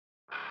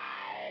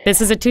This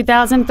is a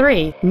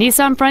 2003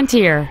 Nissan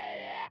Frontier.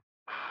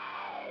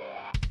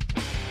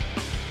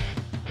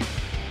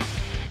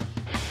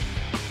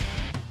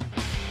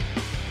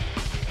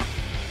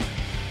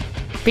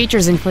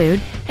 Features include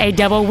a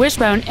double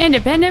wishbone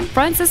independent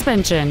front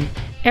suspension,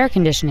 air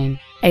conditioning,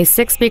 a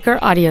 6-speaker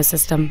audio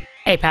system,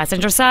 a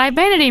passenger side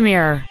vanity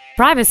mirror,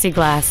 privacy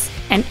glass,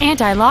 an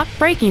anti-lock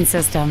braking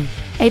system,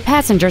 a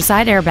passenger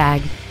side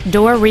airbag,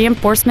 door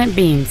reinforcement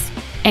beams,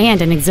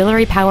 and an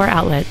auxiliary power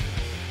outlet.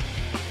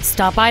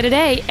 Stop by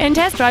today and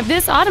test drive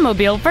this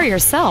automobile for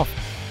yourself.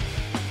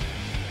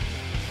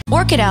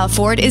 Orchid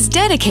Ford is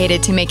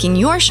dedicated to making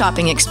your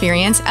shopping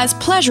experience as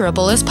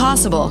pleasurable as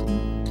possible.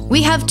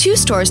 We have 2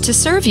 stores to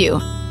serve you,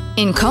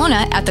 in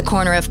Kona at the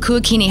corner of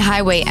Kuakini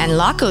Highway and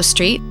Laco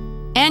Street,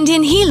 and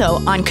in Hilo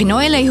on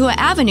Kanoelehua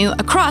Avenue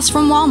across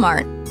from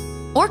Walmart.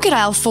 Orchid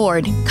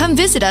Ford, come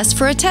visit us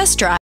for a test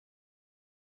drive.